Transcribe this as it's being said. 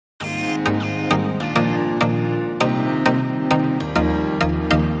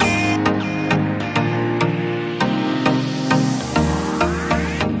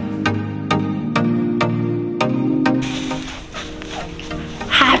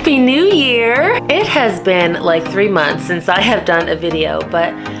Happy New Year! It has been like 3 months since I have done a video,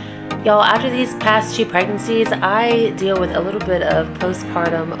 but y'all, after these past 2 pregnancies, I deal with a little bit of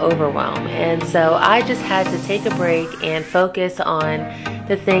postpartum overwhelm, and so I just had to take a break and focus on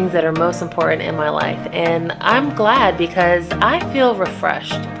the things that are most important in my life. And I'm glad because I feel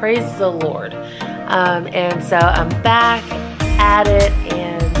refreshed. Praise the Lord. And so I'm back at it,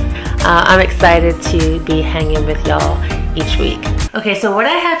 and I'm excited to be hanging with y'all each week. Okay, so what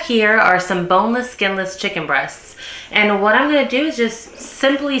I have here are some boneless, skinless chicken breasts. And what I'm gonna do is just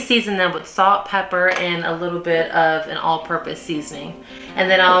simply season them with salt, pepper, and a little bit of an all-purpose seasoning. And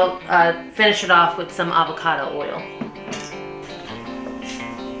then I'll finish it off with some avocado oil.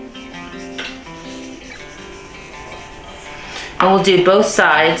 And we'll do both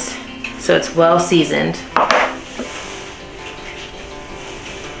sides so it's well seasoned.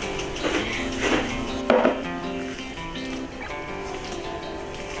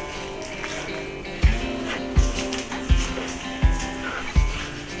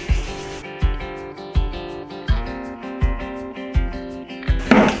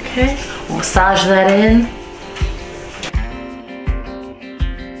 Okay, we'll massage that in.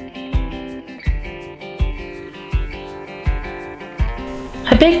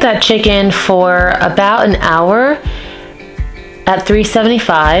 I baked that chicken for about an hour at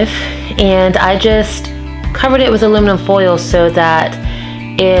 375, and I just covered it with aluminum foil so that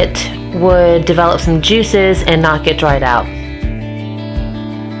it would develop some juices and not get dried out.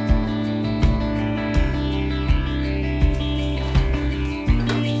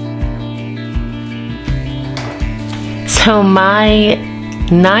 So my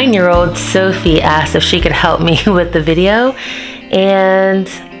 9-year-old Sophie asked if she could help me with the video, and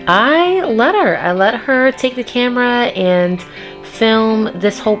I let her take the camera and film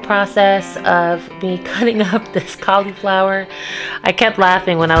this whole process of me cutting up this cauliflower. I kept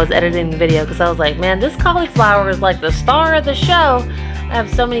laughing when I was editing the video because I was like, man, this cauliflower is like the star of the show. I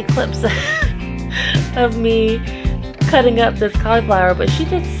have so many clips of me cutting up this cauliflower, but she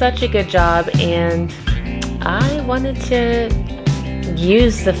did such a good job, and I wanted to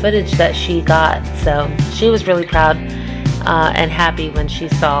use the footage that she got. So she was really proud and happy when she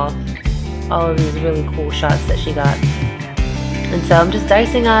saw all of these really cool shots that she got. And so I'm just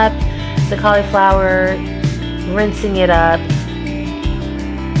dicing up the cauliflower, rinsing it up.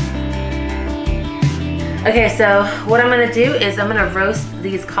 Okay, so what I'm gonna do is I'm gonna roast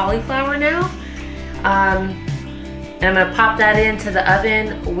these cauliflower now. And I'm gonna pop that into the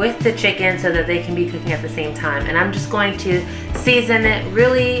oven with the chicken so that they can be cooking at the same time. And I'm just going to season it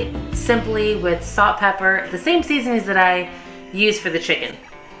really simply with salt, pepper, the same seasonings that I use for the chicken.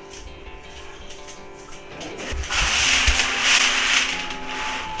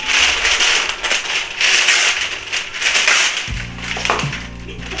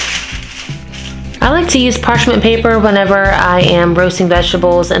 I like to use parchment paper whenever I am roasting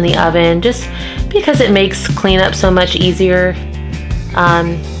vegetables in the oven, just because it makes cleanup so much easier.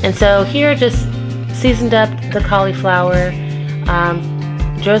 And so here, just seasoned up the cauliflower,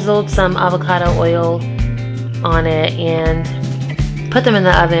 drizzled some avocado oil on it, and put them in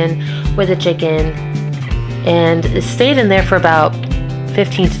the oven with the chicken, and it stayed in there for about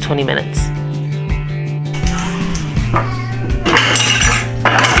 15 to 20 minutes.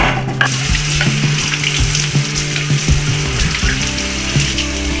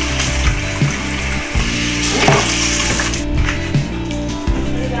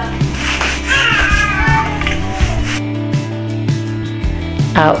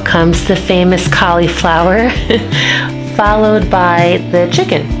 Out comes the famous cauliflower, followed by the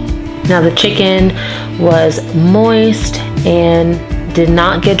chicken. Now the chicken was moist and did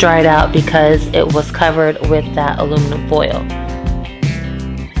not get dried out because it was covered with that aluminum foil.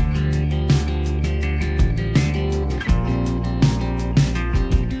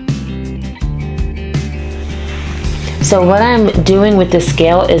 So what I'm doing with the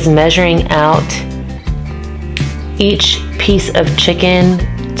scale is measuring out each piece of chicken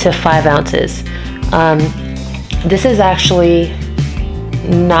to 5 ounces. This is actually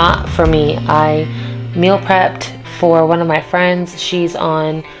not for me. I meal prepped for one of my friends. She's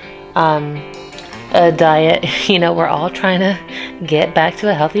on a diet. You know, we're all trying to get back to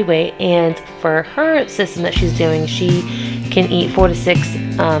a healthy weight, and for her system that she's doing, she can eat 4 to 6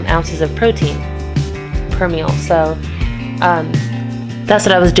 ounces of protein per meal. So that's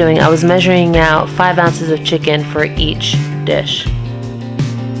what I was doing. I was measuring out 5 ounces of chicken for each dish.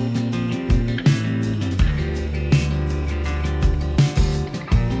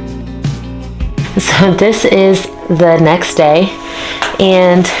 So this is the next day,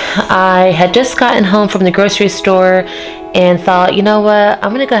 and I had just gotten home from the grocery store and thought, you know what,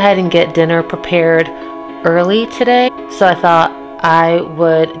 I'm gonna go ahead and get dinner prepared early today. So I thought I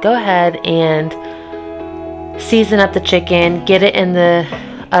would go ahead and season up the chicken, get it in the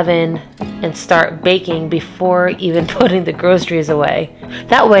oven, and start baking before even putting the groceries away.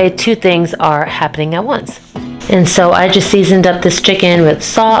 That way, two things are happening at once. And so I just seasoned up this chicken with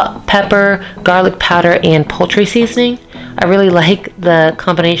salt, pepper, garlic powder, and poultry seasoning. I really like the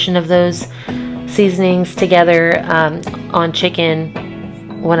combination of those seasonings together on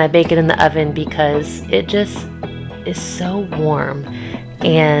chicken when I bake it in the oven, because it just is so warm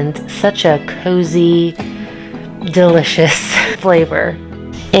and such a cozy, delicious flavor.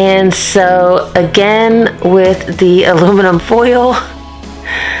 And so again, with the aluminum foil,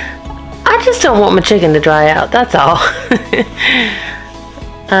 I just don't want my chicken to dry out, that's all.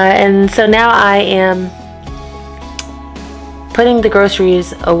 And so now I am putting the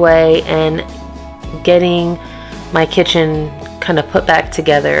groceries away and getting my kitchen kind of put back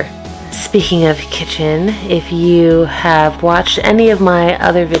together. Speaking of kitchen, if you have watched any of my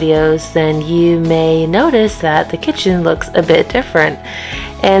other videos, then you may notice that the kitchen looks a bit different.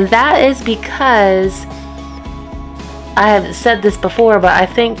 And that is because, I have said this before, but I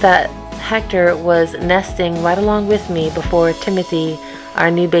think that Hector was nesting right along with me before Timothy,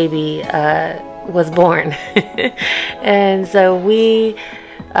 our new baby, was born. And so we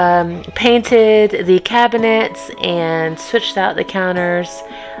painted the cabinets and switched out the counters,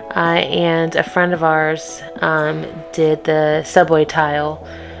 and a friend of ours did the subway tile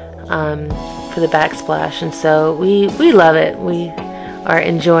for the backsplash, and so we love it. We are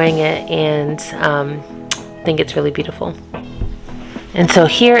enjoying it, and think it's really beautiful. And so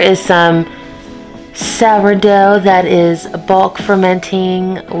here is some sourdough that is bulk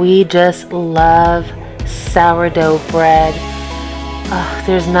fermenting. We just love sourdough bread. Oh,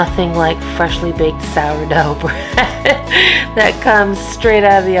 there's nothing like freshly baked sourdough bread that comes straight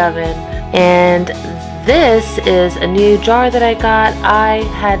out of the oven. And this is a new jar that I got. I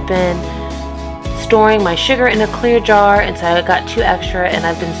had been storing my sugar in a clear jar, and so I got 2 extra, and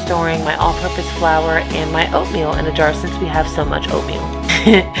I've been storing my all-purpose flour and my oatmeal in a jar since we have so much oatmeal.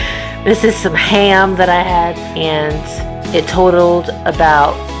 This is some ham that I had, and it totaled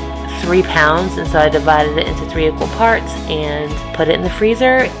about 3 pounds, and so I divided it into 3 equal parts and put it in the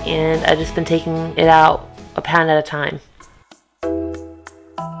freezer, and I've just been taking it out a pound at a time.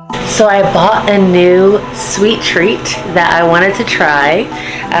 So I bought a new sweet treat that I wanted to try.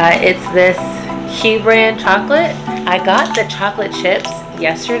 It's this Q brand chocolate. I got the chocolate chips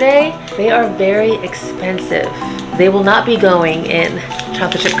yesterday. They are very expensive. They will not be going in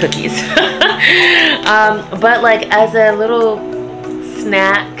chocolate chip cookies. But like as a little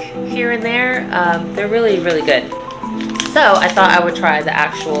snack here and there, they're really, really good. So I thought I would try the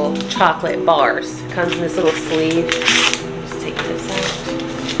actual chocolate bars. It comes in this little sleeve. Let's take this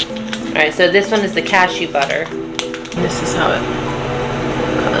out. Alright, so this one is the cashew butter. This is how it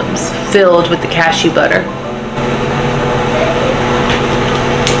comes, filled with the cashew butter.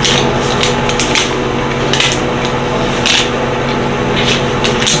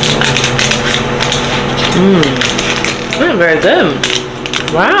 Mmm, very good.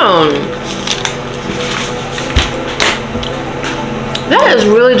 Wow. That is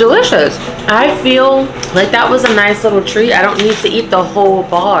really delicious. I feel like that was a nice little treat. I don't need to eat the whole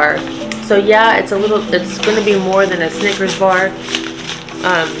bar. So yeah, it's going to be more than a Snickers bar.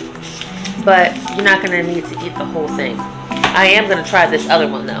 But you're not going to need to eat the whole thing. I am going to try this other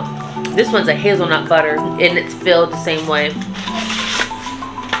one though. This one's a hazelnut butter, and it's filled the same way.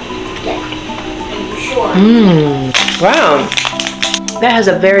 Mmm, wow. That has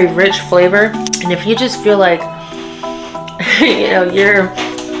a very rich flavor. And if you just feel like, you know, you're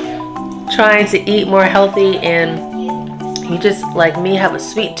trying to eat more healthy and you just, like me, have a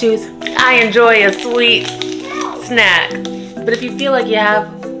sweet tooth, I enjoy a sweet snack. But if you feel like you have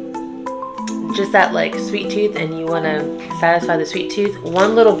just that like sweet tooth and you want to satisfy the sweet tooth,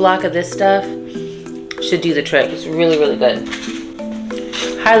 one little block of this stuff should do the trick. It's really, really good.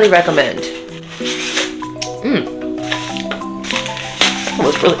 Highly recommend. That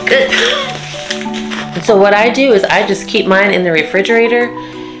was really good. And so what I do is I just keep mine in the refrigerator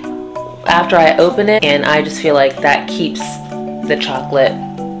after I open it, and I just feel like that keeps the chocolate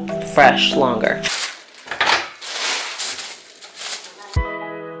fresh longer.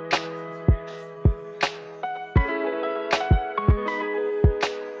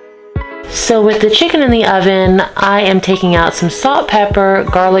 So with the chicken in the oven, I am taking out some salt, pepper,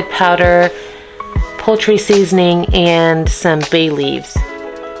 garlic powder, poultry seasoning, and some bay leaves.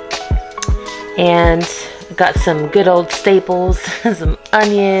 And got some good old staples, some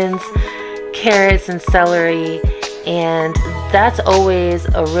onions, carrots, and celery. and that's always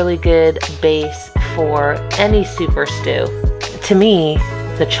a really good base for any soup or stew. To me,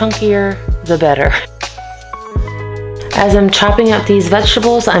 the chunkier, the better. As I'm chopping up these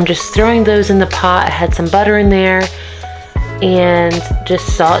vegetables, I'm just throwing those in the pot. I had some butter in there and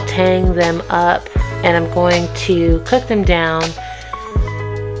just sauteing them up, and I'm going to cook them down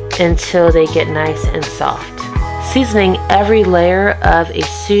until they get nice and soft. Seasoning every layer of a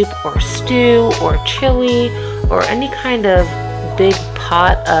soup or stew or chili or any kind of big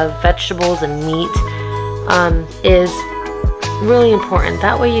pot of vegetables and meat is really important.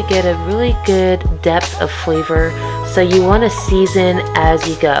 That way you get a really good depth of flavor, so you want to season as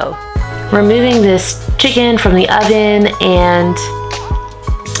you go. Removing this chicken from the oven, and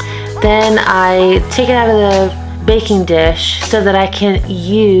then I take it out of the baking dish so that I can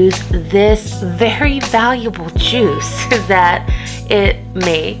use this very valuable juice that it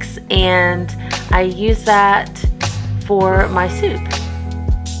makes, and I use that for my soup.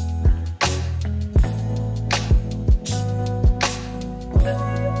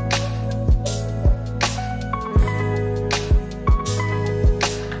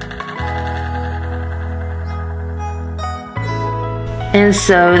 And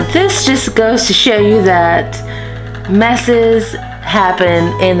so this just goes to show you that messes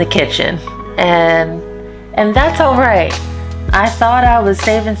happen in the kitchen, and that's all right. I thought I was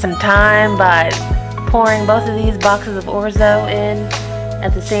saving some time by pouring both of these boxes of orzo in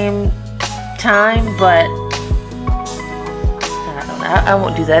at the same time, but I don't know, I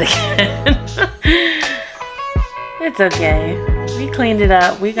won't do that again. It's okay. We cleaned it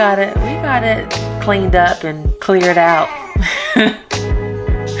up. We got it cleaned up and cleared out.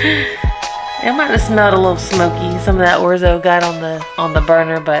 It might have smelled a little smoky. Some of that orzo got on the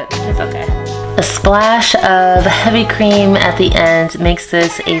burner, but it's okay. A splash of heavy cream at the end makes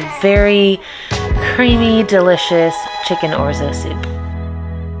this a very creamy, delicious chicken orzo soup.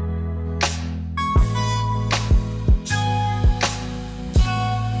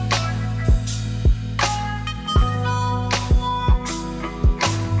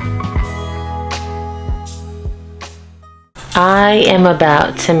 I am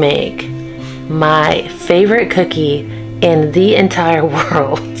about to make my favorite cookie in the entire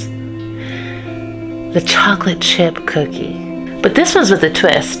world. The chocolate chip cookie. But this one's with a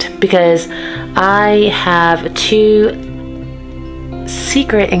twist, because I have two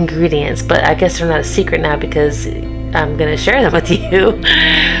secret ingredients, but I guess they're not a secret now because I'm gonna share them with you.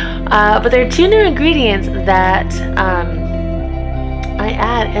 But there are two new ingredients that I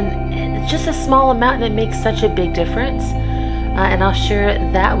add, and it's just a small amount, and it makes such a big difference. And I'll share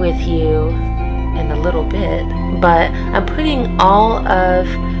that with you in a little bit, but I'm putting all of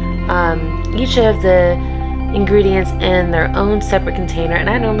each of the ingredients in their own separate container, and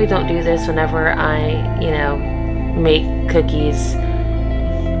I normally don't do this whenever I make cookies,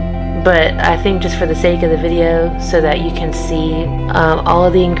 but I think just for the sake of the video, so that you can see all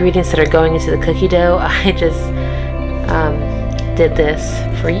of the ingredients that are going into the cookie dough, I just did this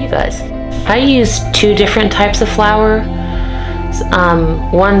for you guys. I used two different types of flour.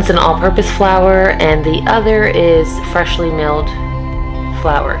 One's an all-purpose flour, and the other is freshly milled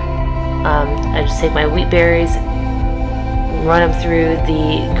flour. I just take my wheat berries, run them through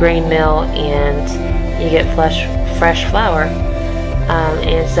the grain mill, and you get fresh flour.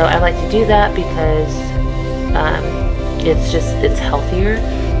 And so I like to do that because it's healthier,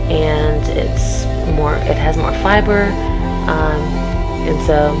 and it has more fiber, and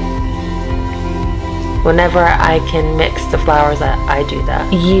so whenever I can mix the flours, I do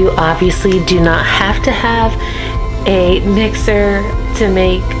that. You obviously do not have to have a mixer to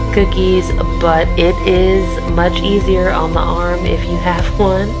make cookies, but it is much easier on the arm if you have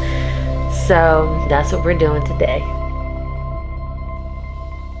one. So that's what we're doing today.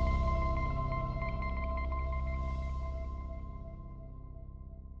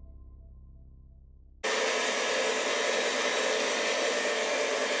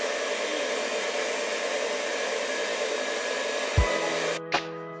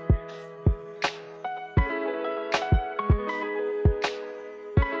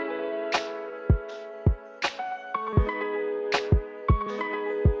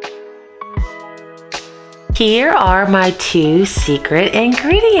 Here are my two secret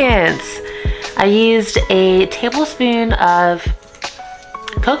ingredients. I used a tablespoon of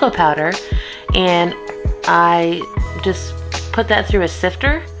cocoa powder, and I just put that through a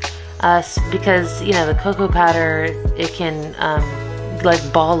sifter because the cocoa powder, it can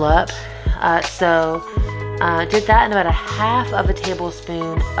like ball up. So did that, and about a half of a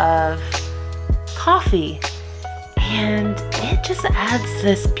tablespoon of coffee. And it just adds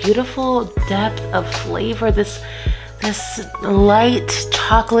this beautiful depth of flavor, this this light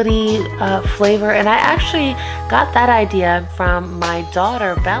chocolatey flavor. And I actually got that idea from my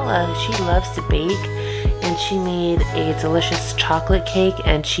daughter Bella. She loves to bake, and she made a delicious chocolate cake,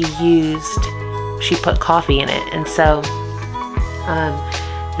 and she put coffee in it. And so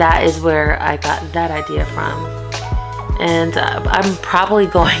that is where I got that idea from. And I'm probably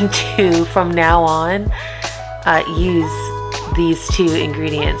going to, from now on, use these two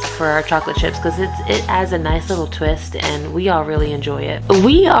ingredients for our chocolate chips, because it adds a nice little twist, and we all really enjoy it.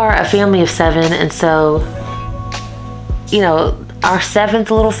 We are a family of 7, and so, you know, our 7th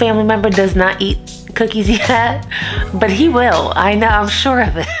little family member does not eat cookies yet, but he will. I know, I'm sure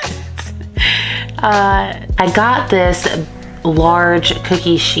of it. I got this large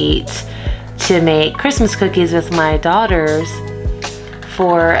cookie sheet to make Christmas cookies with my daughters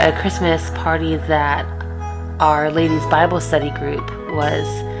for a Christmas party that our ladies Bible study group was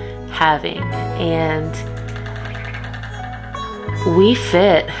having, and we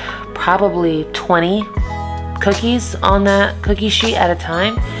fit probably 20 cookies on that cookie sheet at a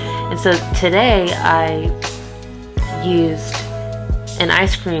time. And so today I used an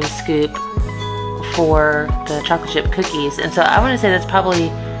ice cream scoop for the chocolate chip cookies, and so I want to say that's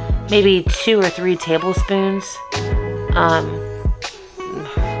probably maybe 2 or 3 tablespoons,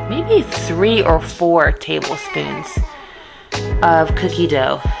 maybe 3 or 4 tablespoons of cookie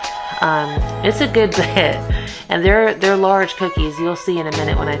dough. It's a good bit, and they're large cookies. You'll see in a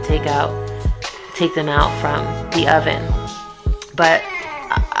minute when I take them out from the oven. But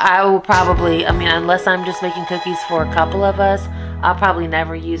I will probably, I mean, unless I'm just making cookies for a couple of us, I'll probably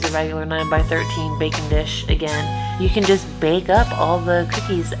never use a regular 9x13 baking dish again. You can just bake up all the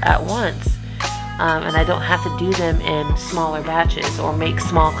cookies at once. And I don't have to do them in smaller batches or make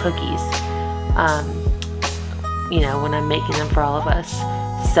small cookies, you know, when I'm making them for all of us.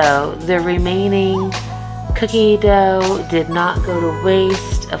 So the remaining cookie dough did not go to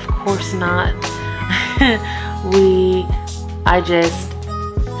waste, of course not. I just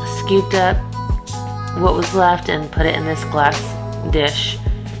scooped up what was left and put it in this glass dish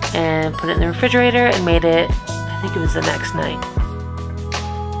and put it in the refrigerator and made it, I think it was the next night.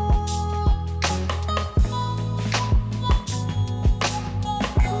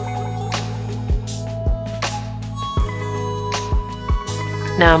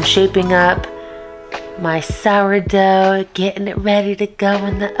 Now I'm shaping up my sourdough, getting it ready to go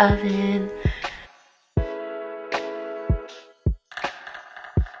in the oven.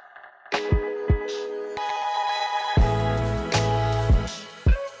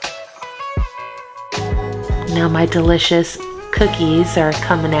 Now my delicious cookies are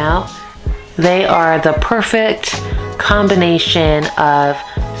coming out. They are the perfect combination of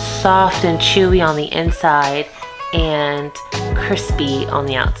soft and chewy on the inside and crispy on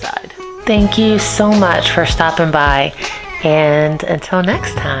the outside. Thank you so much for stopping by, and until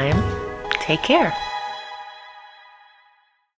next time, take care.